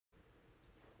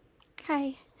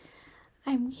Hi,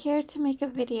 I'm here to make a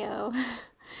video.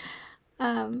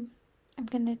 I'm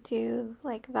gonna do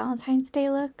like Valentine's Day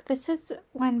look. This is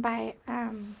one by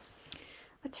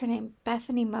what's her name?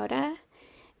 Bethany Moda.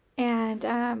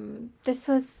 And this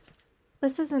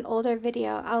is an older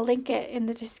video. I'll link it in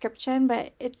the description,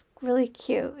 but it's really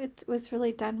cute. It was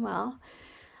really done well.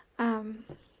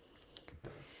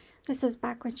 This was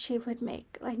back when she would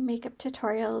make like makeup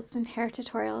tutorials and hair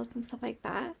tutorials and stuff like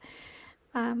that.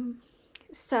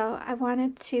 So I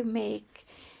wanted to make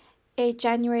a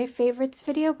January favorites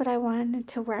video, but I wanted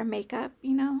to wear makeup,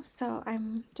 you know, so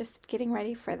I'm just getting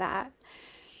ready for that.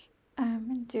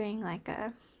 And doing like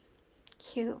a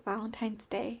cute Valentine's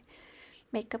Day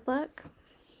makeup look.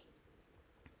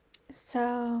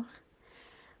 So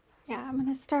yeah, I'm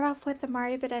gonna start off with the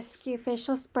Mario Badescu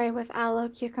facial spray with aloe,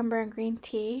 cucumber, and green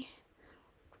tea.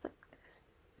 Looks like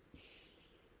this.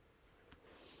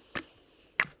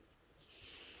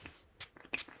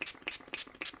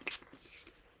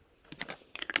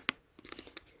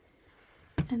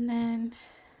 And then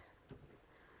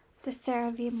the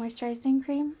CeraVe moisturizing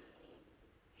cream.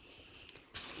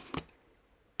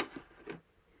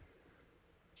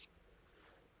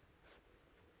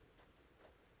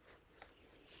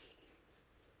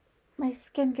 My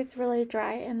skin gets really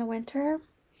dry in the winter.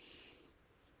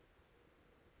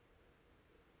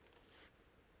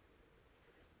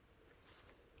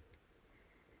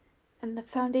 And the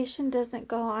foundation doesn't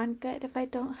go on good if I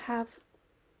don't have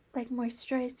like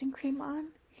moisturizing cream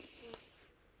on.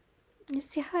 You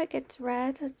see how it gets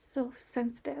red? It's so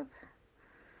sensitive.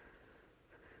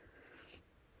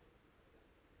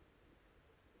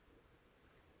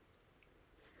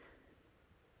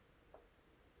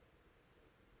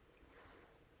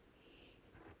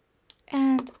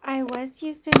 And I was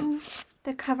using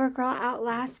the CoverGirl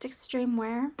Outlast Extreme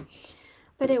Wear,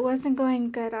 but it wasn't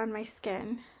going good on my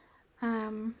skin.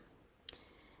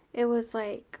 It was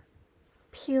like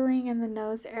peeling in the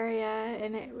nose area,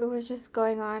 and it was just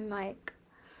going on like,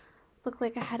 looked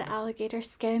like I had alligator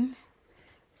skin.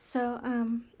 So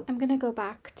I'm gonna go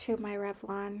back to my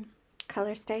Revlon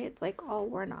Color Stay. It's like all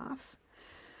worn off,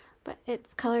 but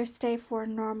it's Color Stay for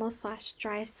normal /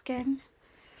 dry skin.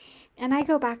 And I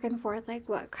go back and forth like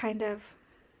what kind of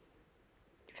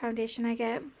foundation I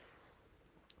get.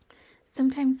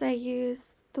 Sometimes I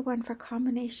use the one for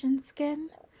combination skin,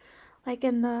 like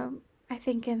in the, I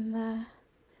think in the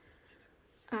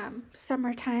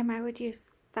summertime I would use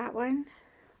that one,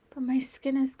 but my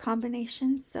skin is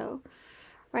combination, so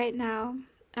right now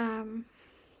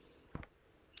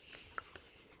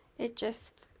it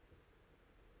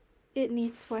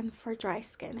needs one for dry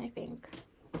skin, I think.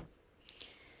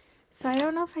 So I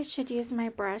don't know if I should use my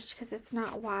brush because it's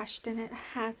not washed and it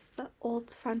has the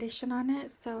old foundation on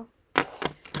it, so I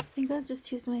think I'll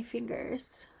just use my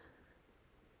fingers.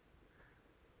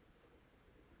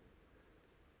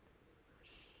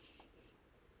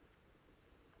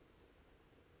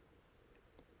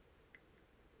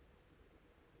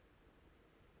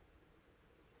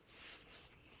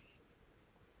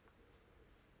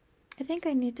 I think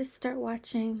I need to start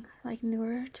watching like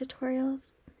newer tutorials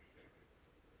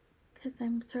because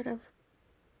I'm sort of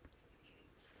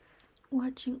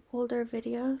watching older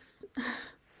videos.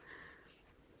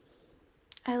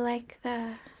 I like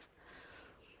the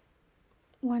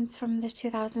ones from the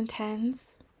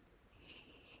 2010s.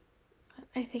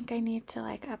 I think I need to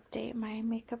like update my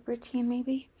makeup routine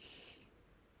maybe.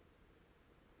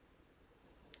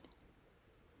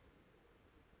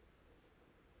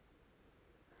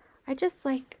 I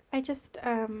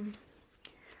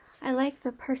like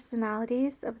the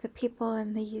personalities of the people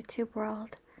in the YouTube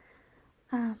world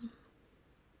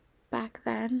back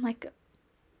then, like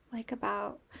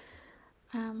about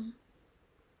I'd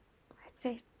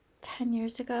say 10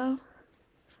 years ago.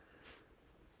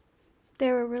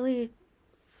 They were really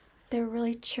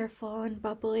cheerful and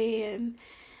bubbly, and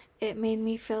it made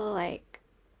me feel like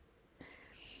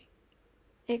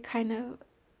it kind of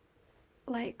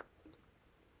like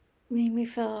made me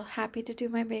feel happy to do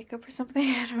my makeup or something.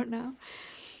 I don't know.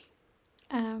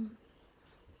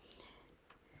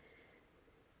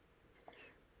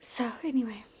 So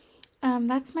anyway,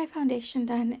 that's my foundation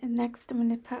done, and next I'm going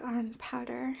to put on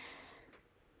powder.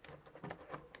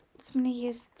 So I'm going to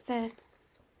use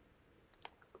this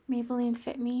Maybelline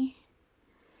Fit Me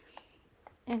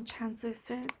and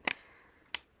translucent.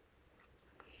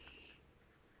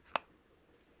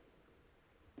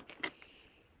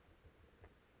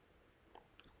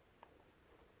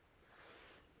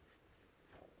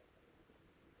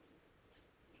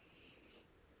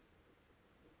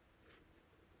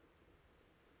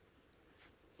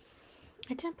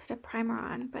 I didn't put a primer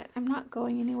on, but I'm not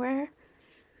going anywhere,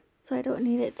 so I don't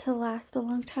need it to last a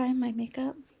long time, my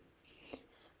makeup.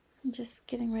 I'm just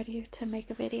getting ready to make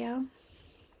a video.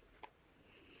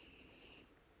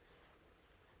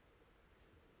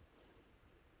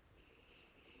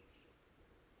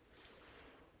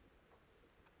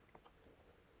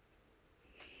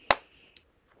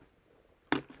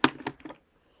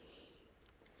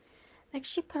 Next,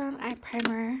 she put on eye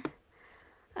primer.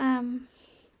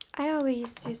 I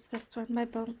always use this one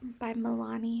by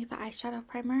Milani, the eyeshadow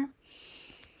primer.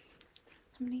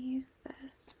 So I'm going to use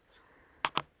this.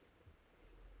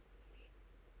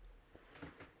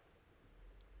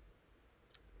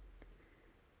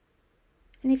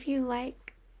 And if you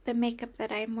like the makeup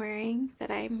that I'm wearing,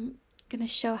 that I'm going to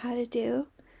show how to do,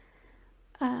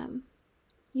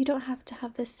 you don't have to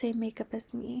have the same makeup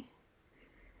as me.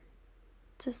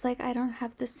 Just like I don't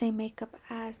have the same makeup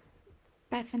as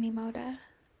Bethany Moda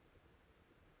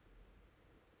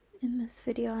in this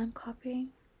video I'm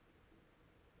copying.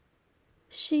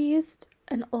 She used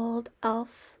an old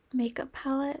e.l.f. makeup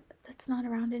palette that's not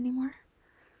around anymore.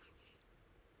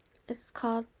 It's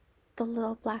called The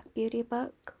Little Black Beauty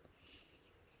Book.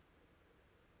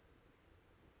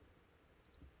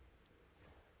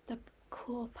 The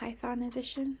cool Python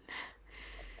edition.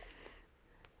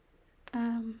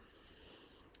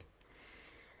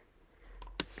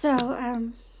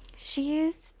 She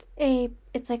used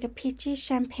it's like a peachy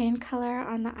champagne color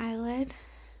on the eyelid.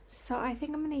 So I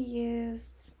think I'm going to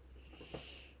use,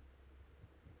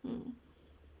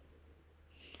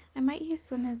 I might use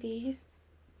one of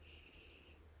these.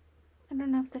 I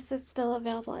don't know if this is still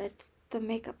available. It's the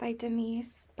Makeup by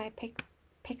Denise by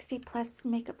Pixie Plus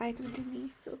Makeup by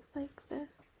Denise. It looks like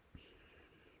this.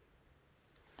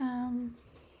 I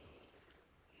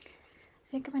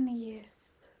think I'm going to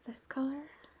use this color.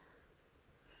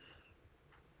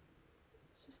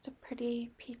 It's just a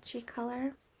pretty peachy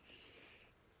color.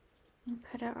 And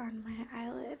put it on my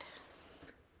eyelid.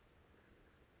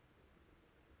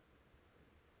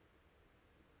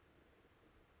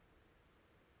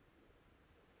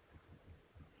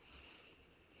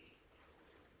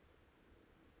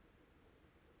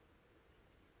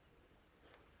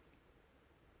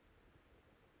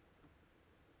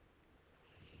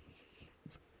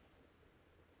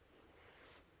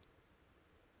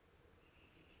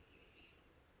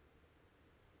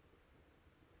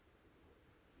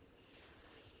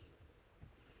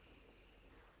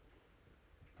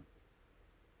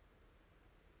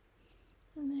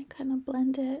 And then I kind of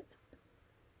blend it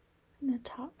in the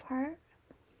top part,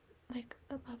 like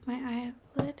above my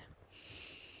eyelid.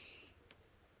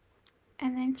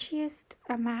 And then she used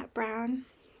a matte brown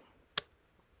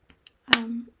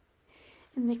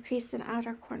in the crease and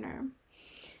outer corner.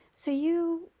 So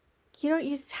you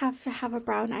don't have to have a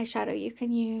brown eyeshadow. You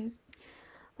can use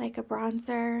like a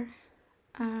bronzer.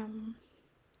 I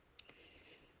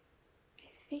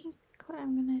think what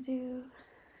I'm gonna do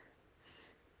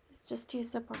is just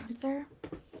use a bronzer.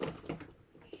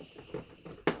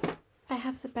 I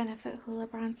have the Benefit Hoola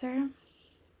bronzer.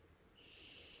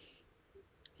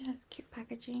 It has cute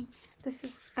packaging. This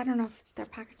is, I don't know if their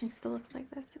packaging still looks like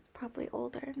this. It's probably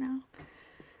older now.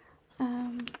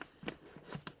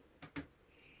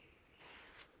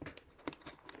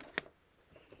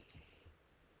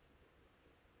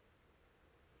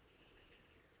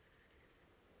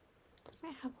 This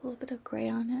might have a little bit of gray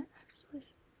on it, actually.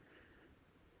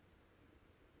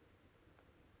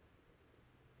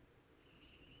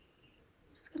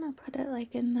 I'm just gonna put it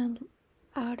like in the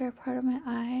outer part of my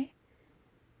eye,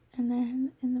 and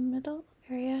then in the middle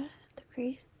area, the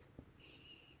crease.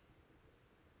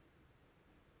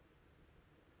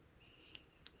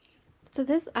 So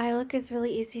this eye look is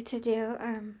really easy to do,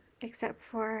 except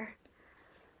for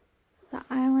the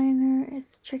eyeliner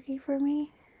is tricky for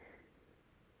me.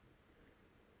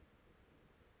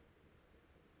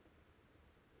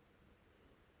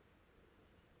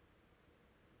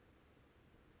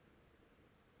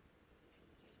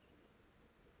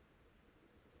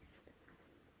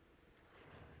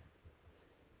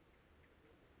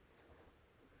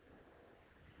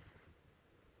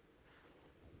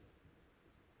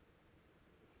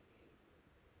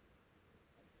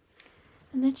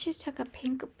 And then she took a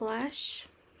pink blush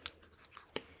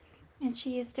and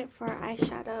she used it for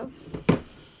eyeshadow.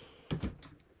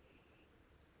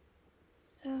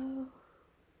 So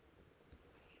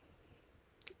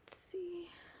let's see.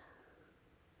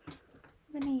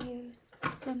 I'm gonna use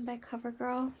this one by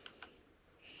CoverGirl.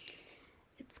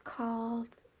 It's called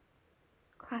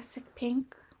Classic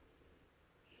Pink.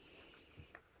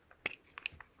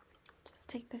 Just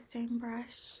take the same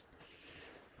brush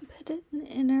Put it in the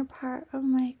inner part of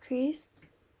my crease.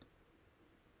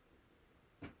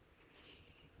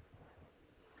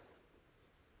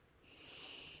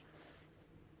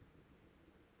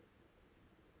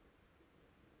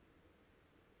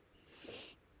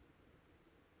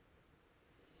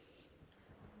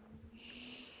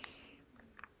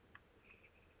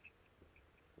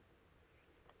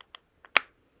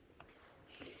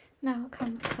 Now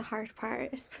comes the hard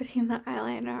part, is putting the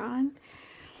eyeliner on.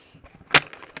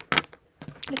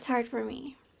 It's hard for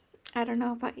me. I don't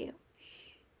know about you.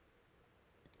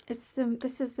 This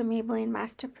is the Maybelline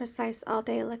Master Precise All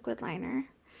Day Liquid Liner.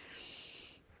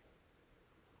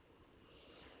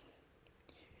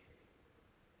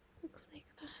 Looks like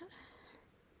that.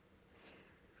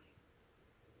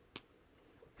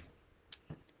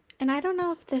 And I don't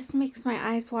know if this makes my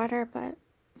eyes water, but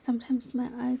sometimes my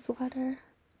eyes water.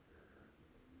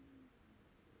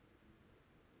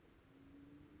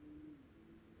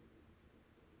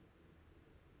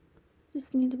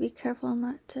 Just need to be careful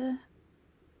not to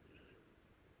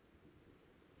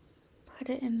put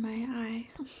it in my eye,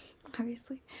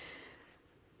 obviously.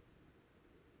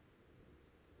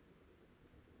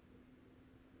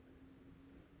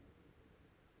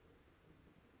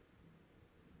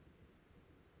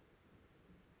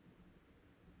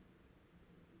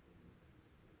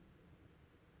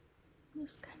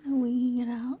 Just kind of winging it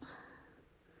out.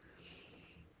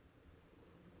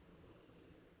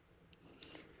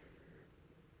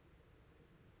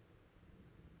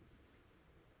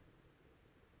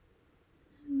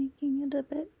 Making it a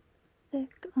bit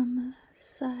thick on the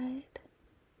side.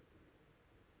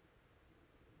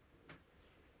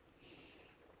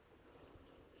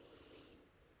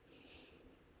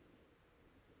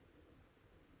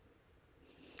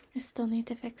 I still need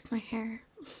to fix my hair.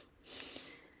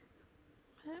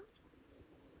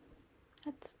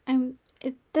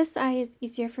 This eye is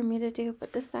easier for me to do,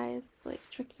 but this eye is like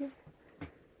trickier.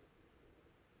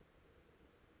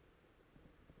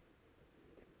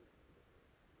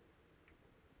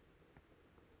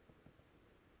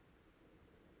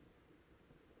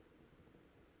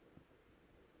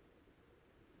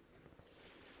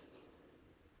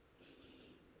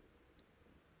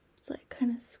 It's like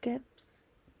kind of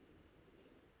skips.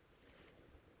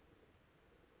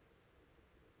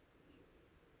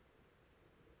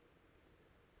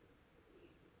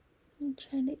 And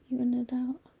try to even it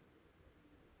out.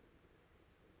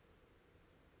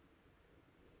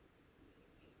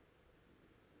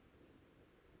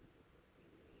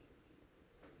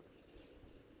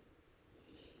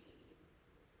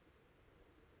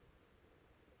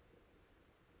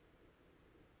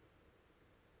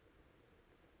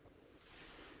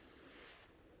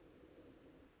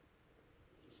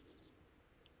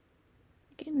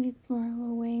 It needs more of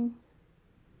a wing.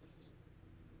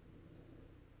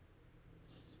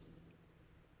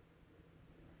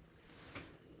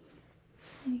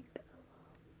 Like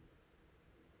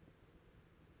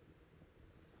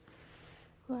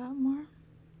a lot more.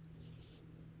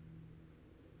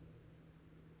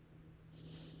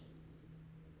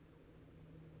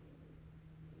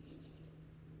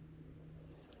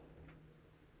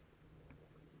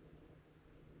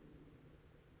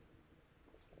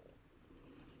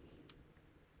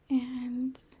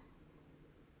 And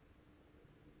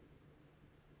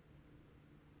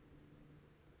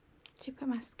to put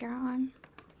mascara on.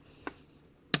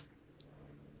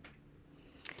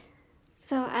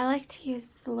 So I like to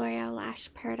use the L'Oreal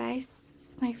Lash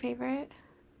Paradise. It's my favorite.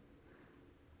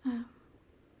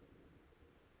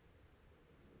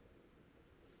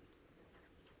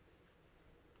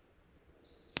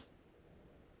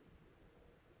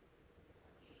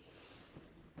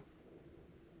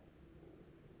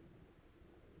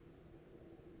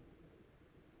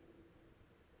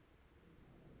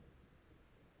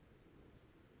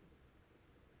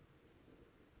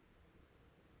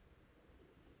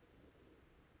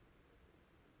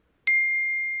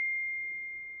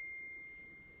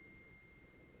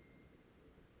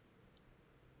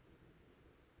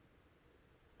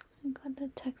 I got a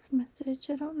text message.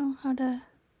 I don't know how to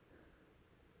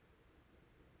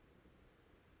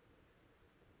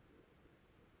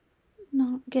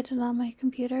not get it on my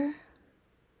computer.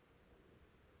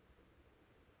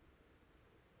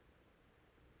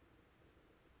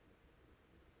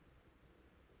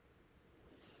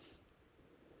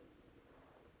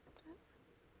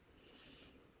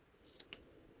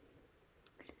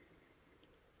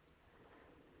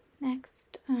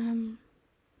 Next,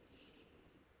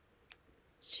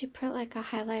 she put like a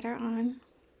highlighter on.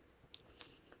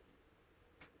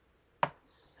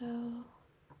 So I'm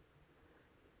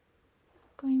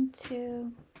going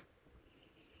to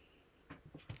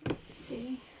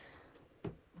see.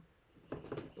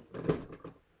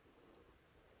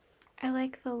 I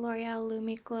like the L'Oreal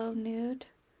Lumi Glow Nude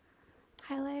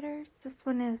highlighters. This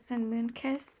one is in Moon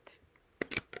Kissed.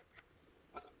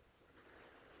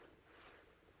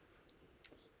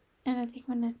 And I think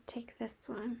I'm going to take this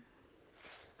one.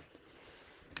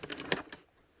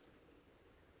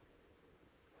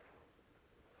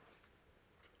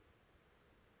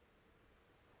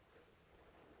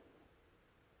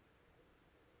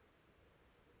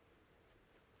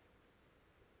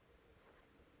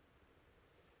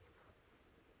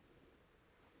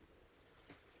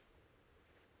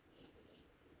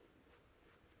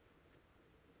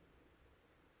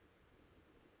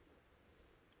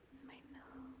 My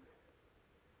nose.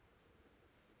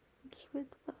 Cute.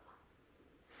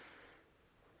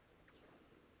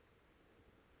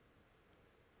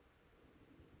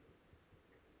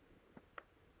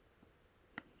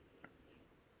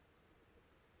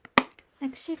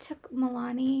 Next, she took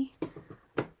Milani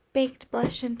Baked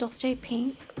Blush in Dolce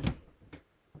Pink.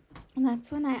 And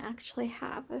that's one I actually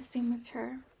have, the same as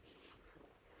her.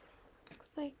 Looks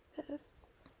like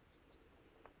this.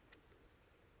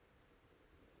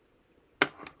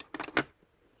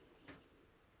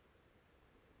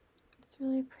 It's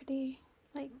really pretty,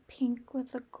 like pink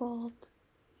with the gold.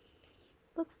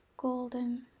 Looks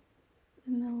golden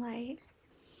in the light.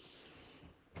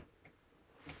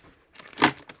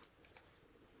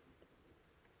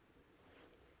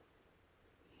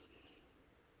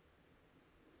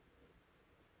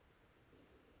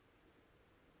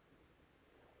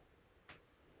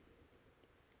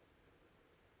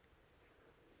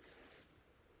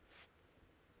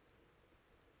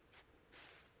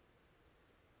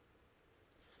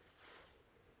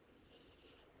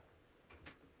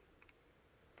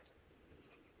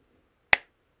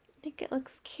 I think it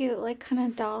looks cute, like kind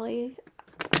of dolly.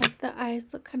 Like the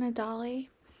eyes look kind of dolly.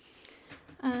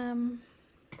 And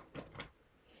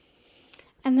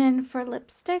then for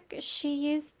lipstick, she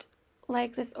used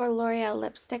like this L'Oreal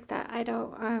lipstick that I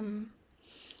don't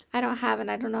have,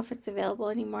 and I don't know if it's available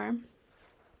anymore.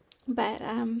 But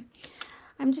I'm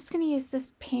just gonna use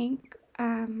this pink.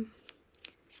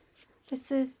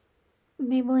 This is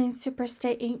Maybelline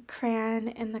Superstay Ink Crayon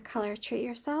in the color Treat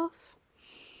Yourself.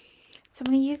 So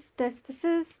I'm going to use this. This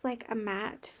is like a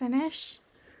matte finish,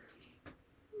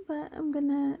 but I'm going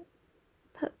to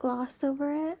put gloss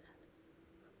over it.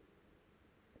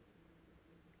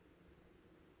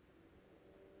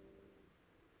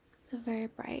 It's a very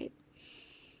bright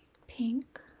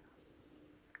pink,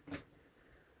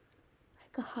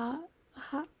 like a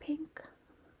hot pink.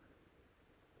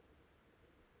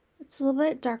 It's a little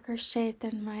bit darker shade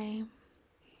than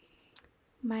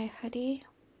my hoodie.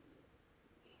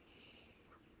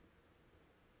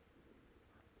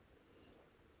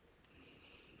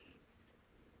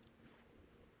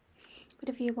 But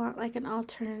if you want like an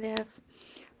alternative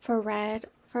for red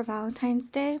for Valentine's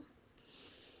Day,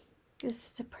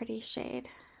 this is a pretty shade.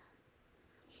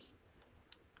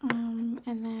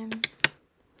 And then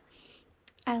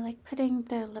I like putting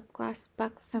the lip gloss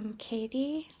Buxom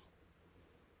Katie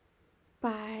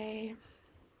by,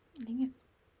 I think it's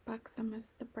Buxom is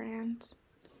the brand.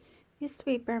 It used to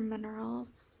be Bare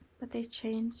Minerals, but they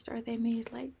changed, or they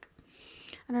made like,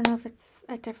 I don't know if it's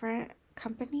a different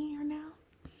company or now.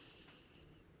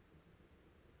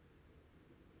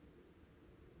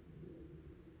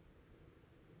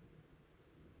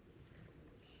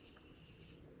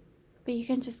 But you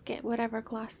can just get whatever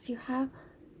gloss you have.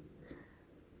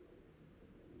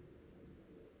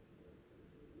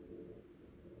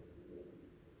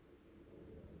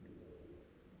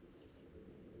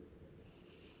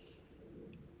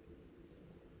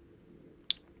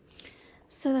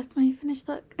 So that's my finished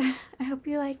look. I hope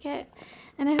you like it,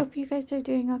 and I hope you guys are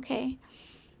doing okay.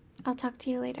 I'll talk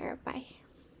to you later. Bye.